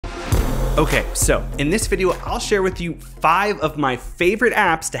Okay, so in this video, I'll share with you 5 of my favorite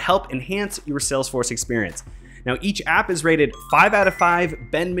apps to help enhance your Salesforce experience. Now, each app is rated 5 out of 5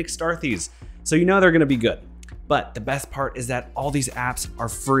 Ben McStarthys, so you know they're gonna be good. But the best part is that all these apps are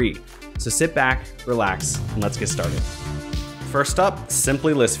free. So sit back, relax, and let's get started. First up,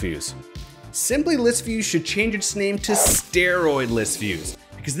 Simpli List Views. Simpli List Views should change its name to Steroid List Views,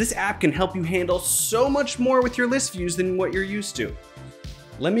 because this app can help you handle so much more with your list views than what you're used to.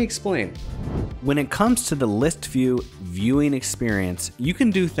 Let me explain. When it comes to the list view viewing experience, you can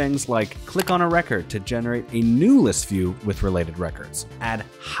do things like click on a record to generate a new list view with related records, add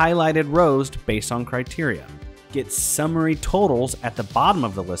highlighted rows based on criteria, get summary totals at the bottom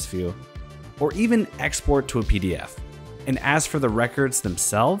of the list view, or even export to a PDF. And as for the records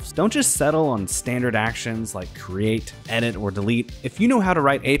themselves, don't just settle on standard actions like create, edit, or delete. If you know how to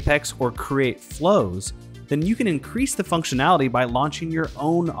write Apex or create flows, then you can increase the functionality by launching your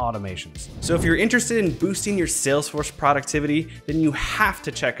own automations. So if you're interested in boosting your Salesforce productivity, then you have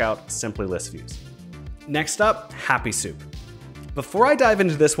to check out Simpli List Views. Next up, HappySoup. Before I dive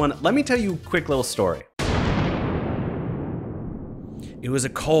into this one, let me tell you a quick little story. It was a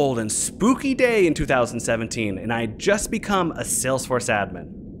cold and spooky day in 2017, and I had just become a Salesforce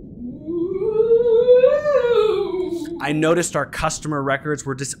admin. I noticed our customer records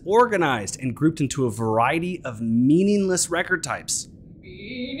were disorganized and grouped into a variety of meaningless record types.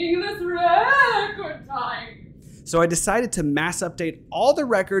 Meaningless record type. So I decided to mass update all the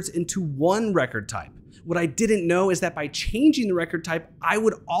records into one record type. What I didn't know is that by changing the record type, I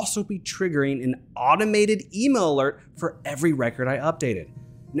would also be triggering an automated email alert for every record I updated.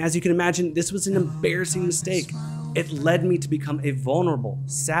 And as you can imagine, this was an embarrassing mistake. It led me to become a vulnerable,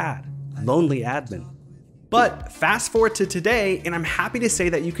 sad, lonely admin. But fast forward to today, and I'm happy to say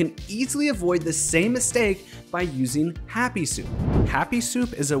that you can easily avoid the same mistake by using HappySoup.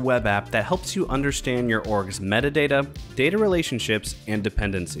 HappySoup is a web app that helps you understand your org's metadata, data relationships, and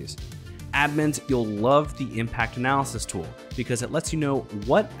dependencies. Admins, you'll love the impact analysis tool because it lets you know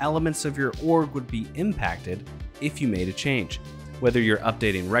what elements of your org would be impacted if you made a change, whether you're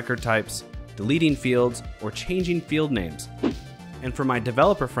updating record types, deleting fields, or changing field names. And for my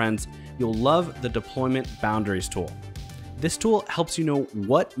developer friends, you'll love the deployment boundaries tool. This tool helps you know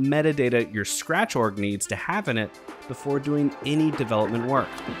what metadata your Scratch org needs to have in it before doing any development work.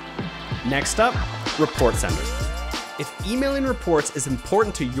 Next up, Report Sender. If emailing reports is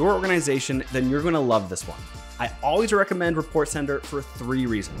important to your organization, then you're going to love this one. I always recommend Report Sender for 3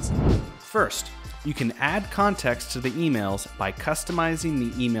 reasons. First, you can add context to the emails by customizing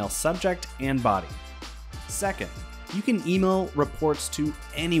the email subject and body. Second, you can email reports to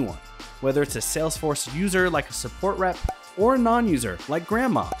anyone, whether it's a Salesforce user like a support rep or a non-user like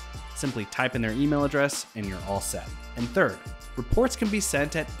grandma. Simply type in their email address and you're all set. And third, reports can be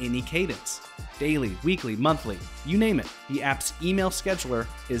sent at any cadence. Daily, weekly, monthly, you name it. The app's email scheduler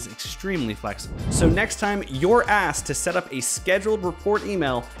is extremely flexible. So next time you're asked to set up a scheduled report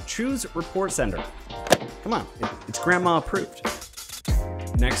email, choose Report Sender. Come on, it's grandma approved.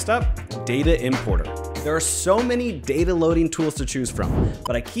 Next up, Dataimporter. There are so many data loading tools to choose from,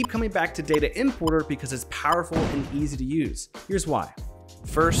 but I keep coming back to Dataimporter because it's powerful and easy to use. Here's why.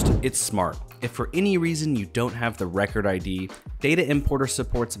 First, it's smart. If for any reason you don't have the record ID, Dataimporter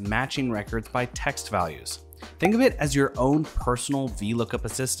supports matching records by text values. Think of it as your own personal VLOOKUP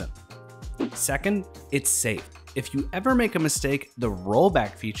assistant. Second, it's safe. If you ever make a mistake, the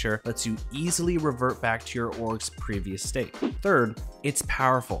rollback feature lets you easily revert back to your org's previous state. Third, it's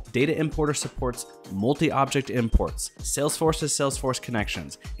powerful. Dataimporter supports multi-object imports, Salesforce to Salesforce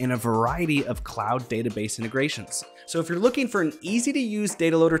connections, and a variety of cloud database integrations. So if you're looking for an easy-to-use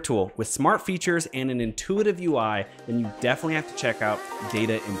data loader tool with smart features and an intuitive UI, then you definitely have to check out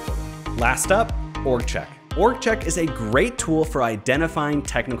Dataimporter. Last up, OrgCheck. OrgCheck is a great tool for identifying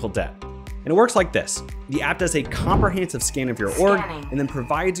technical debt. And it works like this. The app does a comprehensive scan of your org and then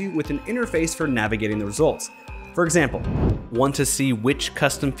provides you with an interface for navigating the results. For example, want to see which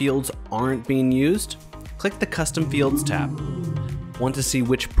custom fields aren't being used? Click the Custom Fields tab. Want to see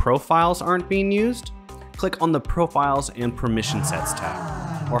which profiles aren't being used? Click on the Profiles and Permission Sets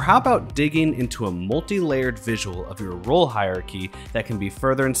tab. Or how about digging into a multi-layered visual of your role hierarchy that can be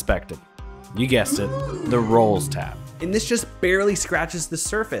further inspected? You guessed it, the Roles tab. And this just barely scratches the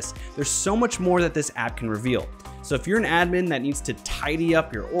surface. There's so much more that this app can reveal. So if you're an admin that needs to tidy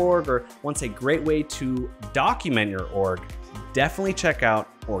up your org or wants a great way to document your org, definitely check out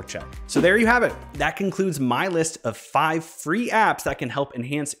OrgCheck. So there you have it. That concludes my list of 5 free apps that can help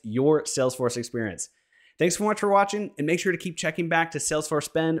enhance your Salesforce experience. Thanks so much for watching, and make sure to keep checking back to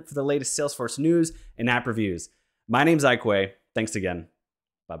Salesforce Ben for the latest Salesforce news and app reviews. My name's Wagh. Thanks again.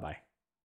 Bye-bye.